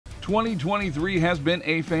2023 has been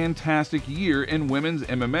a fantastic year in women's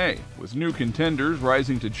MMA, with new contenders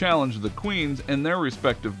rising to challenge the queens in their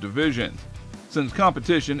respective divisions. Since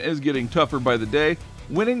competition is getting tougher by the day,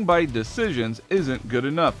 winning by decisions isn't good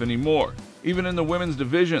enough anymore, even in the women's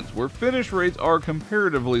divisions where finish rates are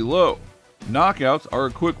comparatively low. Knockouts are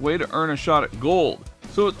a quick way to earn a shot at gold,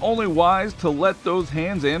 so it's only wise to let those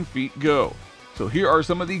hands and feet go. So here are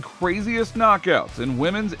some of the craziest knockouts in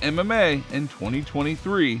women's MMA in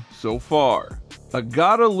 2023 so far.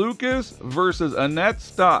 Agata Lucas versus Annette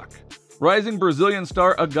Stock. Rising Brazilian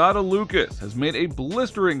star Agata Lucas has made a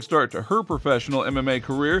blistering start to her professional MMA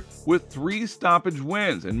career with 3 stoppage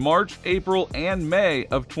wins in March, April, and May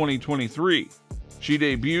of 2023. She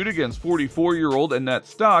debuted against 44-year-old Annette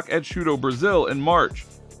Stock at Shudo Brazil in March.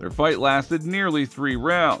 Their fight lasted nearly 3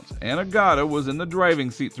 rounds, and Agata was in the driving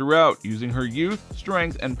seat throughout, using her youth,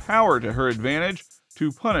 strength, and power to her advantage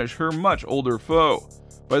to punish her much older foe.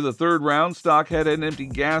 By the 3rd round, Stock had an empty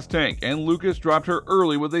gas tank, and Lucas dropped her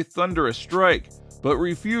early with a thunderous strike, but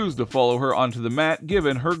refused to follow her onto the mat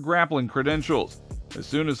given her grappling credentials. As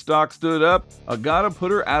soon as Stock stood up, Agata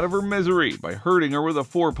put her out of her misery by hurting her with a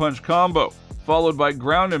 4-punch combo, followed by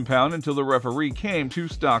ground and pound until the referee came to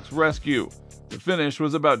Stock's rescue. The finish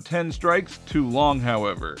was about 10 strikes too long,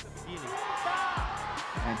 however.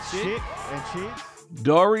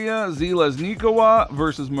 Daria Zeleznikova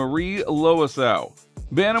versus Marie Loiseau.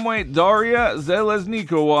 Bantamweight Daria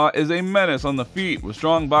Zeleznikova is a menace on the feet with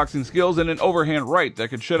strong boxing skills and an overhand right that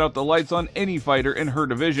could shut out the lights on any fighter in her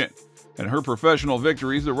division. In her professional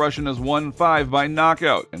victories, the Russian has won 5 by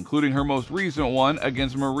knockout, including her most recent one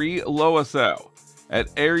against Marie Loiseau at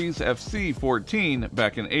Aries FC 14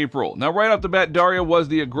 back in April. Now right off the bat, Daria was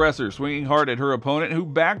the aggressor, swinging hard at her opponent who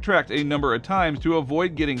backtracked a number of times to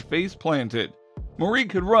avoid getting face planted. Marie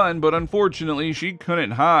could run, but unfortunately she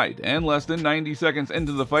couldn't hide, and less than 90 seconds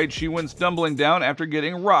into the fight, she went stumbling down after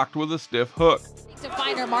getting rocked with a stiff hook. To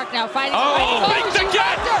find her mark now, fighting.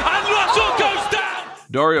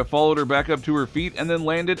 Daria followed her back up to her feet and then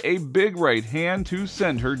landed a big right hand to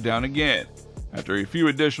send her down again. After a few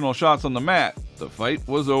additional shots on the mat, the fight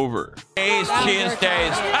was over. And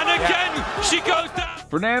again, she goes down.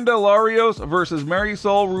 Fernanda Larios versus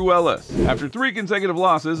Marisol Ruelas. After 3 consecutive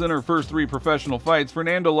losses in her first 3 professional fights,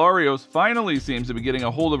 Fernanda Larios finally seems to be getting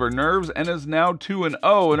a hold of her nerves and is now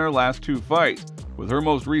 2-0 in her last 2 fights, with her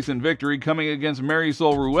most recent victory coming against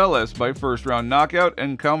Marisol Ruelas by first-round knockout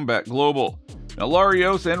and Combat Global. Now,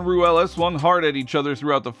 Larios and Ruelas swung hard at each other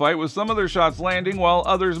throughout the fight, with some of their shots landing while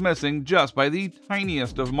others missing just by the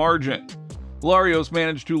tiniest of margin. Larios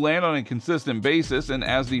managed to land on a consistent basis, and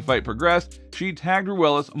as the fight progressed, she tagged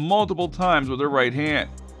Ruelas multiple times with her right hand.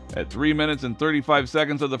 At 3 minutes and 35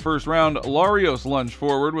 seconds of the first round, Larios lunged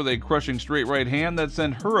forward with a crushing straight right hand that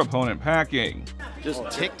sent her opponent packing. Just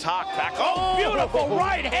tick-tock back. Oh, beautiful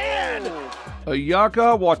right hand!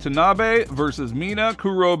 Ayaka Watanabe versus Mina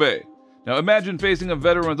Kurobe. Now imagine facing a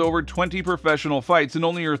veteran with over 20 professional fights in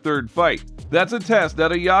only her 3rd fight. That's a test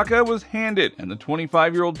that Ayaka was handed, and the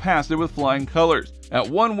 25-year-old passed it with flying colors. At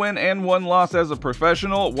 1 win and 1 loss as a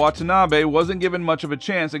professional, Watanabe wasn't given much of a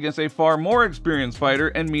chance against a far more experienced fighter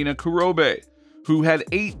in Mina Kurobe, who had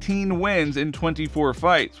 18 wins in 24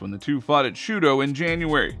 fights when the two fought at Shudo in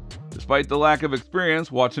January. Despite the lack of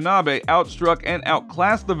experience, Watanabe outstruck and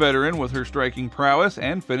outclassed the veteran with her striking prowess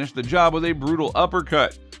and finished the job with a brutal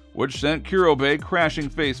uppercut, which sent Kurobe crashing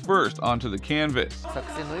face first onto the canvas.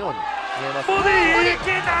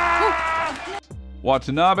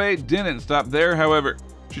 Watanabe didn't stop there, however.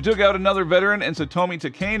 She took out another veteran in Satomi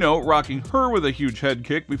Takeno, rocking her with a huge head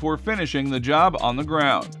kick before finishing the job on the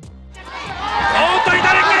ground.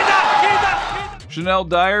 Chanel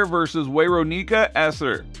Dyer versus Weronika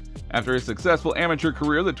Esser. After a successful amateur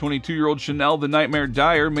career, the 22-year-old Chanel the Nightmare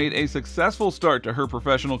Dyer made a successful start to her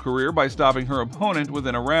professional career by stopping her opponent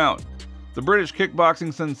within a round. The British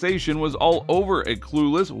kickboxing sensation was all over a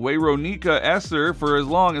clueless Weronika Esser for as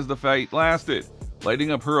long as the fight lasted, lighting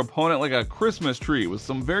up her opponent like a Christmas tree with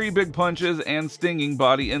some very big punches and stinging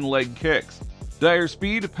body and leg kicks. Dyer's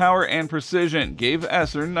speed, power, and precision gave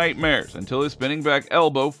Esser nightmares until his spinning back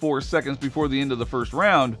elbow 4 seconds before the end of the first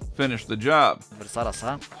round finished the job.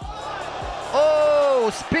 Oh,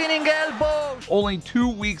 spinning elbow! Only 2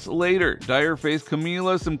 weeks later, Dyer faced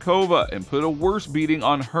Kamila Simkova and put a worse beating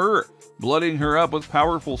on her, blooding her up with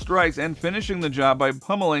powerful strikes and finishing the job by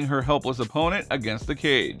pummeling her helpless opponent against the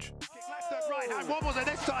cage.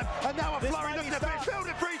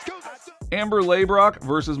 Amber Leibrock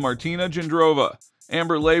versus Martina Jindrova.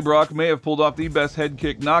 Amber Leibrock may have pulled off the best head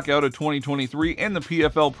kick knockout of 2023 in the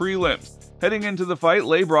PFL prelims, Heading into the fight,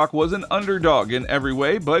 Leibrock was an underdog in every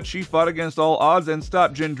way, but she fought against all odds and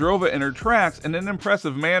stopped Jindrova in her tracks in an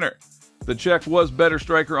impressive manner. The Czech was better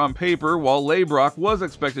striker on paper, while Leibrock was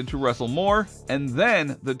expected to wrestle more, and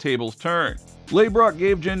then the tables turned. Leibrock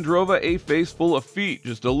gave Jindrova a face full of feet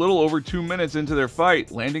just a little over 2 minutes into their fight,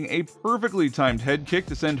 landing a perfectly timed head kick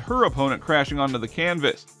to send her opponent crashing onto the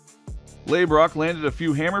canvas. Leibrock landed a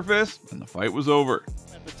few hammer fists, and the fight was over.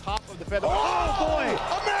 At the top of the feather. Oh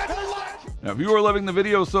boy! Now, if you are loving the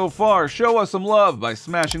video so far, show us some love by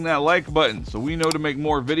smashing that like button so we know to make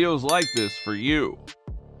more videos like this for you.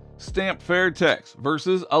 Stamp Fairtex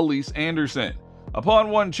versus Elise Anderson. Upon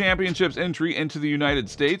one championship's entry into the United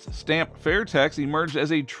States, Stamp Fairtex emerged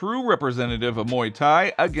as a true representative of Muay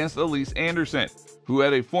Thai against Elise Anderson, who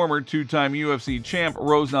had a former two-time UFC champ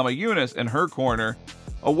Rose Namajunas in her corner.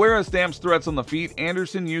 Aware of Stamp's threats on the feet,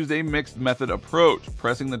 Anderson used a mixed method approach,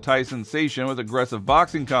 pressing the Thai sensation with aggressive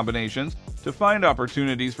boxing combinations to find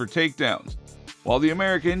opportunities for takedowns. While the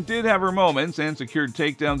American did have her moments and secured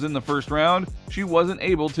takedowns in the first round, she wasn't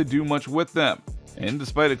able to do much with them, and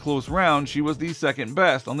despite a close round, she was the second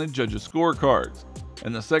best on the judges' scorecards.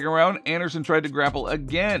 In the second round, Anderson tried to grapple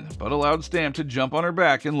again, but allowed Stamp to jump on her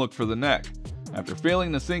back and look for the neck. After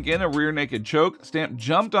failing to sink in a rear naked choke, Stamp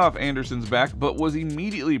jumped off Anderson's back but was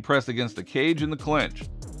immediately pressed against the cage in the clinch.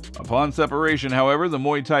 Upon separation, however, the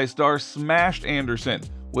Muay Thai star smashed Anderson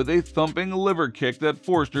with a thumping liver kick that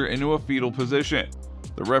forced her into a fetal position.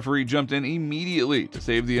 The referee jumped in immediately to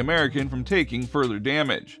save the American from taking further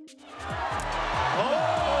damage.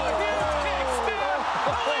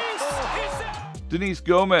 Denise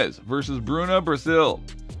Gomes versus Bruna Brasil.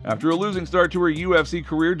 After a losing start to her UFC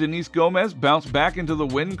career, Denise Gomes bounced back into the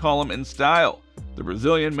win column in style. The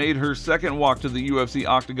Brazilian made her second walk to the UFC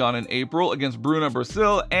octagon in April against Bruna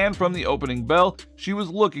Brasil, and from the opening bell, she was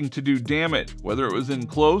looking to do damage, whether it was in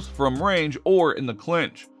close, from range, or in the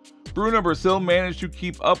clinch. Bruna Brasil managed to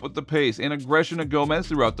keep up with the pace and aggression of Gomes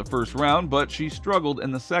throughout the first round, but she struggled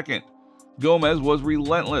in the second. Gomes was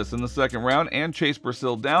relentless in the second round and chased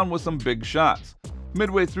Brasil down with some big shots.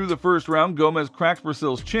 Midway through the first round, Gomes cracked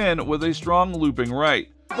Brasil's chin with a strong looping right.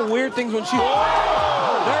 The weird things when she...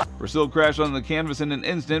 Brasil crashed on the canvas in an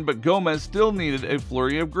instant, but Gomes still needed a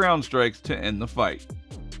flurry of ground strikes to end the fight.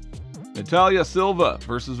 Natalia Silva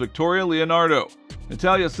versus Victoria Leonardo.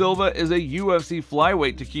 Natalia Silva is a UFC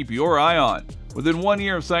flyweight to keep your eye on. Within 1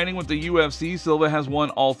 year of signing with the UFC, Silva has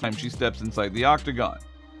won all time she steps inside the octagon.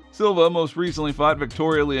 Silva most recently fought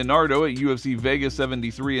Victoria Leonardo at UFC Vegas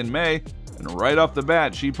 73 in May, and right off the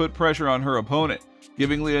bat she put pressure on her opponent,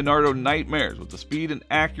 giving Leonardo nightmares with the speed and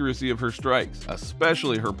accuracy of her strikes,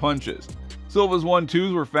 especially her punches. Silva's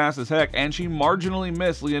 1-2s were fast as heck, and she marginally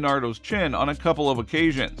missed Leonardo's chin on a couple of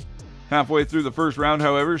occasions. Halfway through the first round,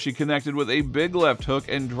 however, she connected with a big left hook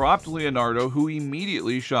and dropped Leonardo, who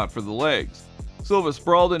immediately shot for the legs. Silva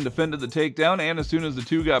sprawled and defended the takedown, and as soon as the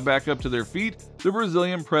two got back up to their feet, the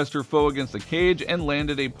Brazilian pressed her foe against the cage and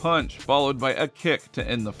landed a punch, followed by a kick to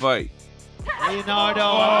end the fight.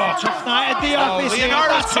 Leonardo just not the office.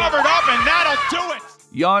 Leonardo's covered up, and that'll do it.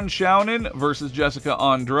 Yan Xioanan versus Jessica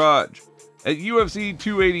Andrade. At UFC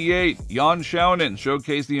 288, Yan Xioanan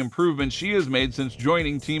showcased the improvements she has made since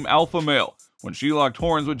joining Team Alpha Male, when she locked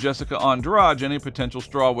horns with Jessica Andrade in a potential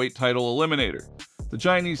strawweight title eliminator. The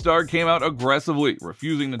Chinese star came out aggressively,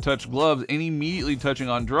 refusing to touch gloves and immediately touching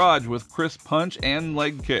Andrade with crisp punch and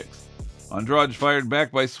leg kicks. Andrade fired back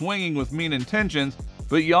by swinging with mean intentions,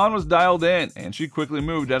 but Yan was dialed in, and she quickly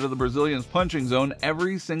moved out of the Brazilian's punching zone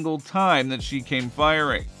every single time that she came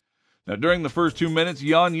firing. Now, during the first 2 minutes,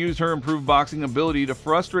 Yan used her improved boxing ability to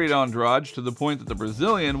frustrate Andrade to the point that the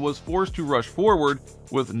Brazilian was forced to rush forward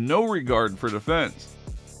with no regard for defense.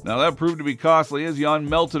 Now, that proved to be costly as Yan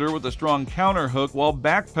melted her with a strong counter hook while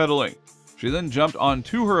backpedaling. She then jumped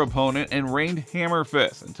onto her opponent and rained hammer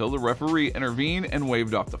fists until the referee intervened and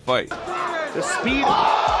waved off the fight. The speed.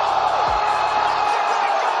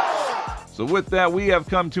 So with that, we have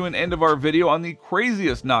come to an end of our video on the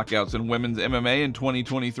craziest knockouts in women's MMA in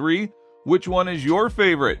 2023. Which one is your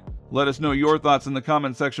favorite? Let us know your thoughts in the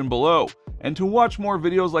comment section below. And to watch more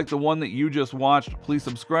videos like the one that you just watched, please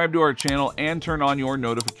subscribe to our channel and turn on your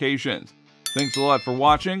notifications. Thanks a lot for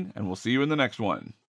watching, and we'll see you in the next one.